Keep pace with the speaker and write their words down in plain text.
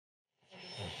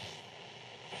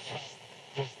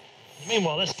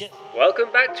Meanwhile, let's get...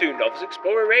 Welcome back to Novice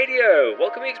Explorer Radio.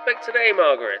 What can we expect today,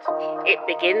 Margaret? It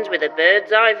begins with a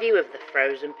bird's eye view of the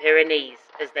frozen Pyrenees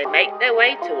as they make their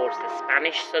way towards the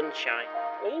Spanish sunshine.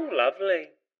 Oh, lovely.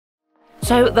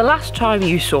 So the last time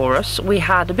you saw us, we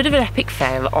had a bit of an epic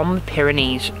fail on the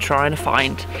Pyrenees trying to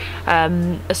find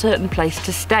a certain place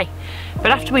to stay.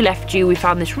 But after we left you, we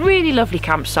found this really lovely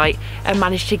campsite and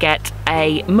managed to get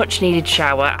a much needed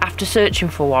shower after searching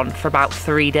for one for about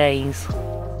 3 days.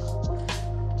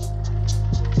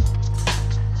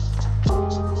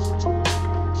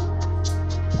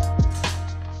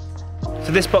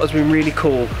 So this spot has been really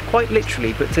cool, quite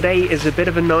literally, but today is a bit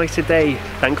of a nicer day,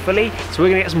 thankfully. So we're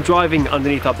going to get some driving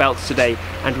underneath our belts today,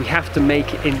 and we have to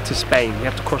make it into Spain. We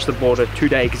have to cross the border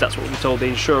today because that's what we told the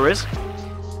insurers.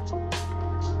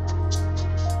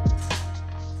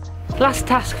 Last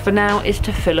task for now is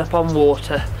to fill up on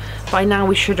water. By now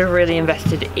we should have really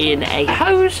invested in a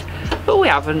hose, but we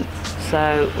haven't,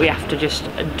 so we have to just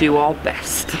do our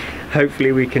best.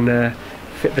 Hopefully we can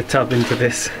fit the tub into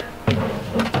this.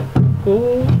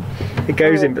 Ooh. It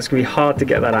goes in, but it's going to be hard to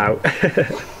get that out.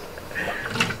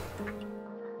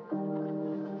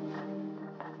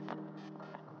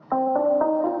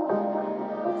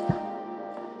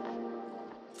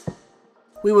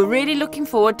 We were really looking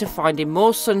forward to finding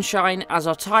more sunshine as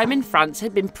our time in France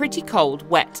had been pretty cold,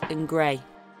 wet and grey.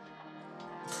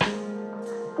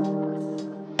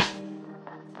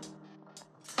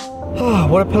 Oh,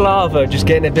 what a palaver, just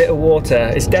getting a bit of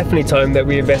water. It's definitely time that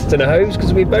we invest in a hose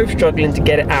because we're both struggling to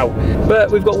get it out.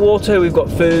 But we've got water, we've got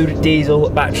food, diesel,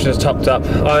 batteries are topped up.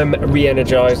 I'm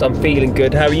re-energised, I'm feeling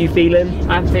good. How are you feeling?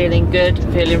 I'm feeling good,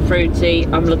 feeling fruity.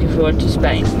 I'm looking forward to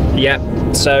Spain. Yeah,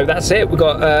 so that's it. We've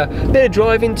got a bit of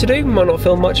driving to do. Might not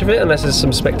film much of it unless there's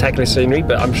some spectacular scenery,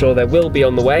 but I'm sure there will be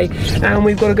on the way. And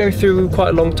we've got to go through quite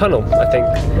a long tunnel, I think.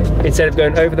 Instead of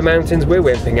going over the mountains, we're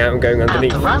wimping out and going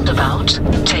underneath. At the roundabout,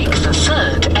 take the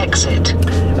third exit.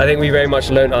 I think we very much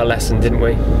learnt our lesson, didn't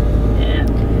we? Yeah.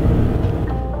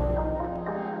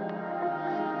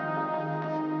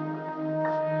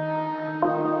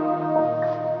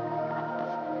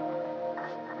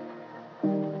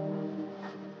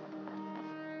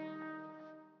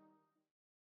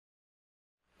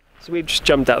 So we've just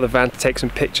jumped out of the van to take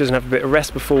some pictures and have a bit of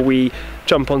rest before we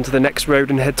jump onto the next road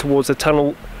and head towards the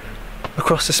tunnel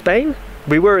across to Spain.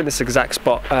 We were in this exact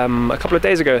spot a couple of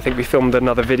days ago. I think we filmed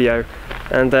another video,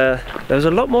 and there was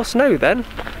a lot more snow then.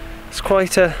 It's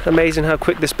quite amazing how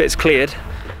quick this bit's cleared.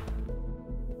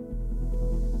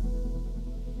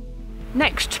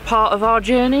 Next part of our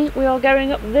journey, we are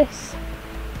going up this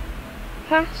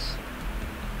pass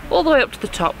all the way up to the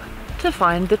top to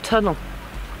find the tunnel.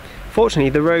 Fortunately,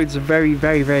 the roads are very,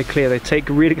 very, very clear. They take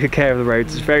really good care of the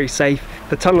roads. It's very safe.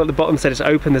 The tunnel at the bottom said it's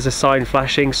open. There's a sign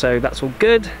flashing, so that's all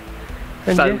good.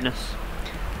 And bonus.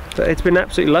 Yeah, but it's been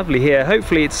absolutely lovely here.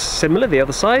 Hopefully it's similar the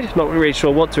other side. Not really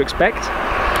sure what to expect.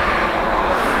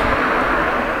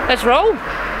 Let's roll.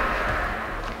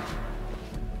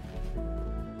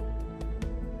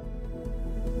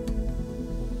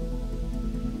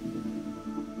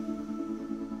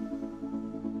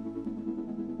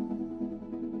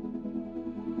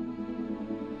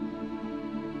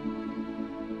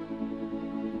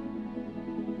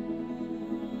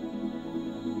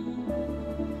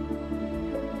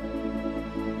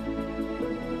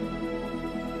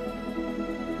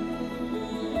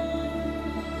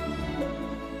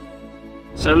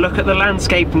 So look at the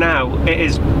landscape now, it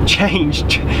has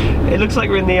changed. It looks like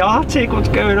we're in the Arctic, what's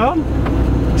going on?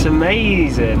 It's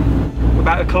amazing. We're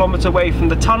about 1 kilometre away from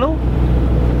the tunnel,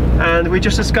 and we're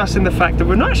just discussing the fact that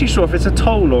we're not actually sure if it's a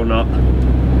toll or not.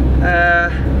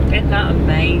 Isn't that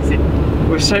amazing?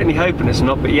 We're certainly hoping it's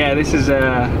not, but yeah, this is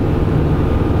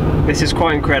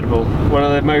quite incredible. One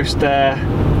of the most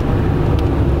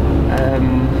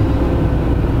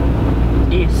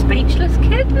You speechless,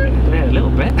 kid? yeah, a little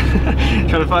bit.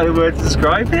 Trying to find the word to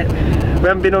describe it. We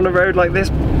haven't been on a road like this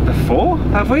before,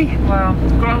 have we? Well,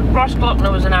 Grossglockner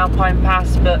was an alpine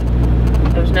pass, but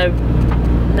there was no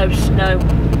snow.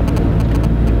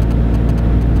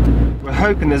 We're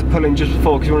hoping there's a pull-in just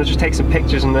before, because we want to just take some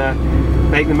pictures and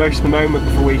make the most of the moment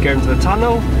before we go into the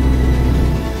tunnel.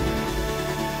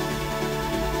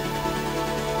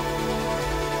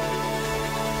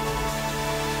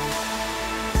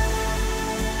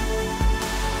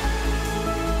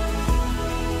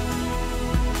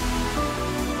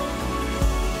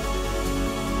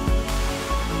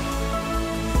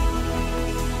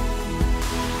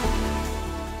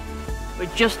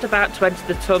 We're just about to enter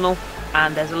the tunnel,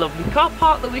 and there's a lovely car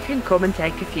park that we can come and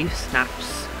take a few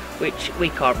snaps, which we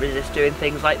can't resist doing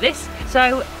things like this.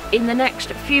 So in the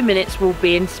next few minutes we'll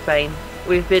be in Spain,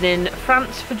 We've been in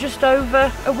France for just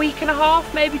over a week and a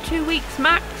half, maybe 2 weeks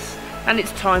max, and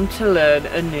it's time to learn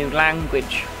a new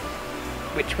language,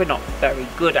 which we're not very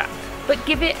good at, but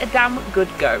give it a damn good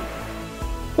go.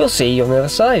 We'll see you on the other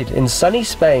side, in sunny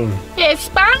Spain.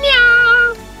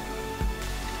 España!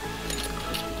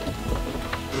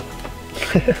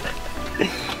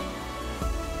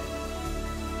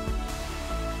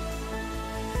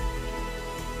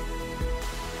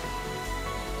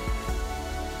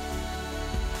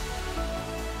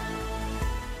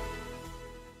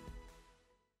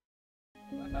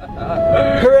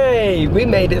 Hooray! We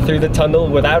made it through the tunnel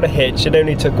without a hitch. It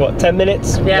only took, what, 10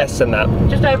 minutes? Yeah. Less than that.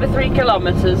 Just over 3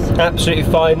 kilometres.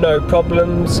 Absolutely fine, no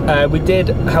problems. We did,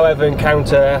 however,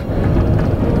 encounter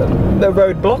a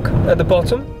roadblock at the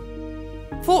bottom.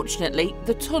 Fortunately,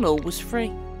 the tunnel was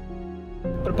free.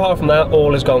 But apart from that,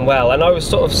 all has gone well. And I was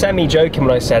sort of semi-joking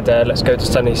when I said, let's go to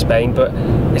sunny Spain, but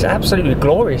it's absolutely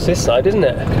glorious this side, isn't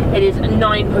it? It is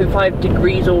 9.5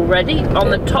 degrees already. On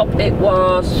the top it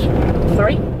was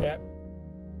 3. Yeah.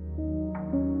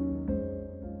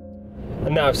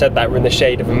 And now I've said that, we're in the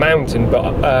shade of a mountain,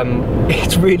 but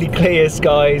it's really clear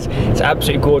skies. It's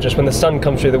absolutely gorgeous. When the sun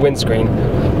comes through the windscreen,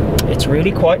 it's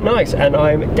really quite nice, and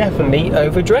I'm definitely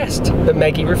overdressed. But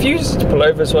Maggie refuses to pull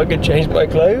over so I can change my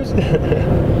clothes.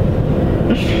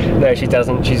 No, she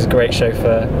doesn't. She's a great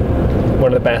chauffeur.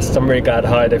 One of the best. I'm really glad I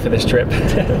hired her for this trip.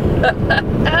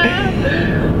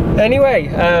 Anyway,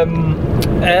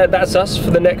 that's us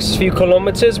for the next few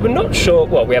kilometres. We're not sure,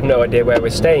 well, we have no idea where we're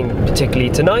staying,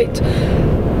 particularly tonight.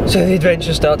 So the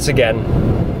adventure starts again.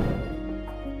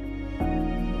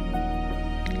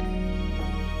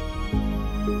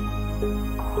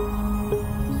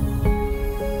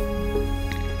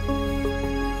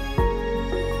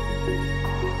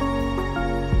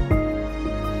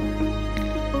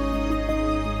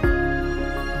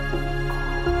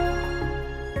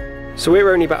 So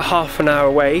we're only about half an hour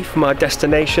away from our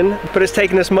destination, but it's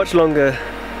taken us much longer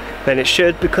than it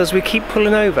should because we keep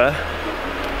pulling over to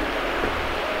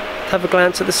have a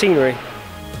glance at the scenery.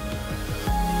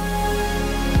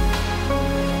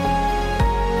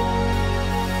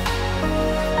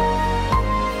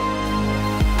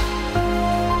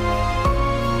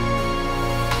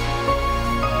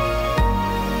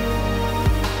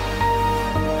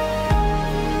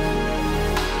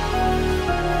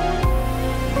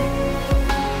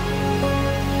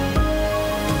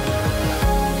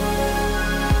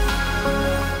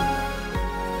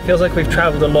 Feels like we've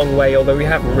travelled a long way, although we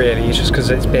haven't really. It's just because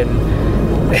it's been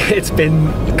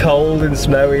cold and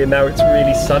snowy, and now it's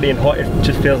really sunny and hot. It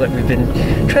just feels like we've been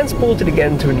transported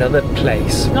again to another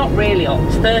place. Not really hot,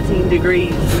 it's 13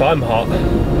 degrees. I'm hot.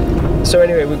 So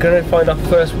anyway, we're going to find our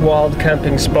first wild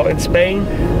camping spot in Spain.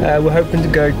 We're hoping to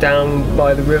go down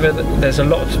by the river. There's a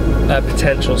lot of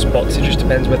potential spots. It just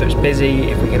depends whether it's busy,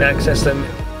 if we can access them.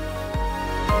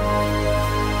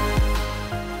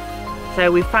 So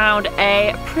we found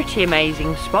a pretty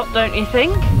amazing spot, don't you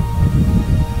think?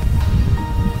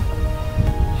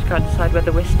 Just gotta decide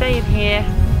whether we're staying here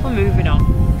or moving on.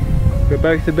 We're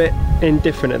both a bit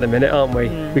indifferent at the minute, aren't we?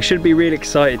 We should be really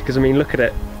excited because, I mean, look at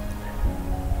it.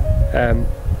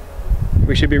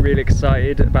 We should be really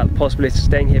excited about the possibility of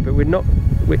staying here, but we're not,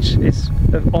 which is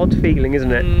an odd feeling,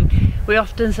 isn't it? We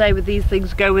often say with these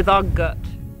things, go with our gut.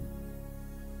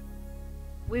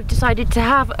 We've decided to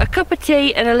have a cup of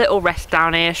tea and a little rest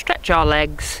down here, stretch our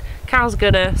legs. Cal's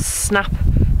gonna snap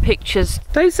pictures.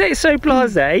 Don't say it so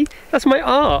blasé, that's my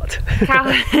art.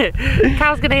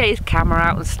 Cal's gonna get his camera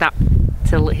out and snap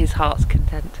till his heart's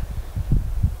content.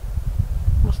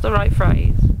 What's the right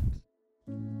phrase?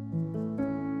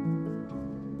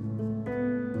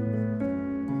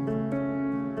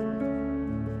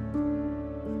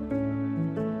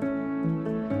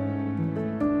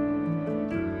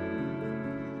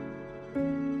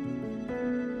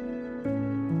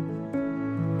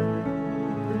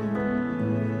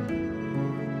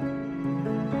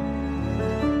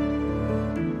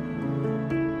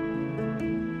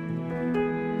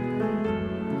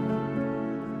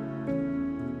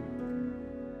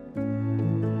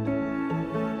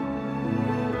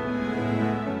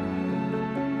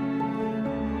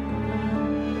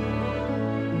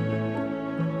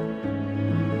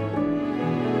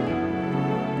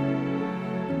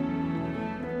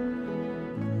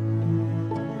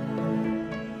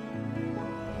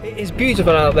 It's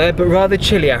beautiful out there, but rather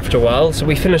chilly after a while, so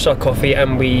we finished our coffee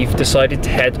and we've decided to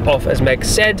head off, as Meg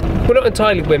said. We're not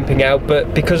entirely wimping out,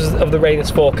 but because of the rain that's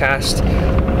forecast,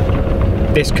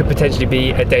 this could potentially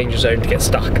be a danger zone to get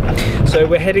stuck. So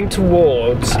we're heading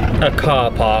towards a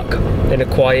car park in a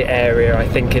quiet area, I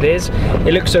think it is.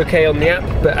 It looks okay on the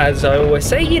app, but as I always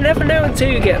say, you never know until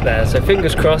you get there. So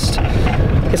fingers crossed.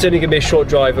 It's only going to be a short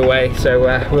drive away, so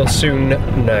we'll soon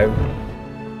know.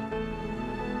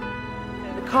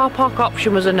 The car park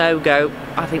option was a no-go.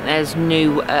 I think there's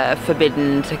new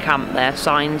forbidden to camp there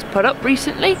signs put up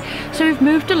recently. So we've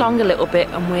moved along a little bit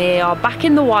and we are back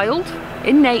in the wild,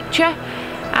 in nature,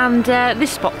 and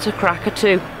this spot's a cracker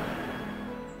too.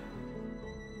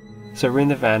 So we're in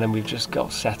the van and we've just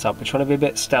got set up. We're trying to be a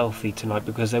bit stealthy tonight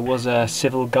because there was a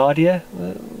civil guard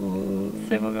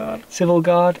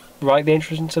right at the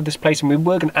entrance of this place, and we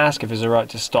were going to ask if it's alright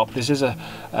to stop. This is a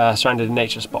surrounded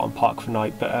nature spot on Park for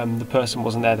Night, but the person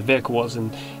wasn't there, the vehicle was,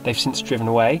 and they've since driven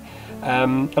away. A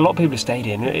lot of people have stayed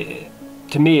in.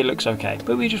 To me it looks okay,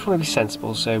 but we just want to be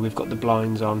sensible, so we've got the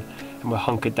blinds on and we're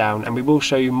hunkered down, and we will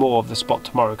show you more of the spot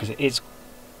tomorrow because it is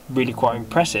really quite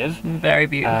impressive. Very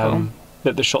beautiful.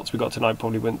 That the shots we got tonight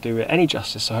probably wouldn't do it any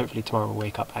justice, so hopefully tomorrow we'll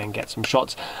wake up and get some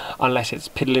shots, unless it's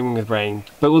piddling with rain.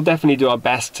 But we'll definitely do our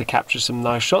best to capture some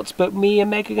nice shots. But me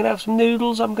and Meg are going to have some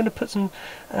noodles, I'm going to put some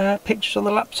pictures on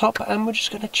the laptop, and we're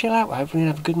just going to chill out, hopefully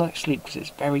have a good night's sleep because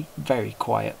it's very, very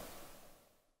quiet.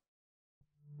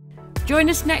 Join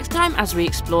us next time as we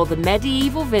explore the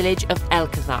medieval village of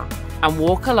Alcazar and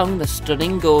walk along the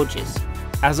stunning gorges.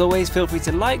 As always, feel free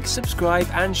to like, subscribe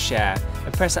and share,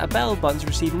 and press that bell button to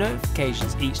receive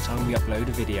notifications each time we upload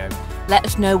a video. Let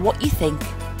us know what you think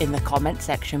in the comment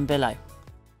section below.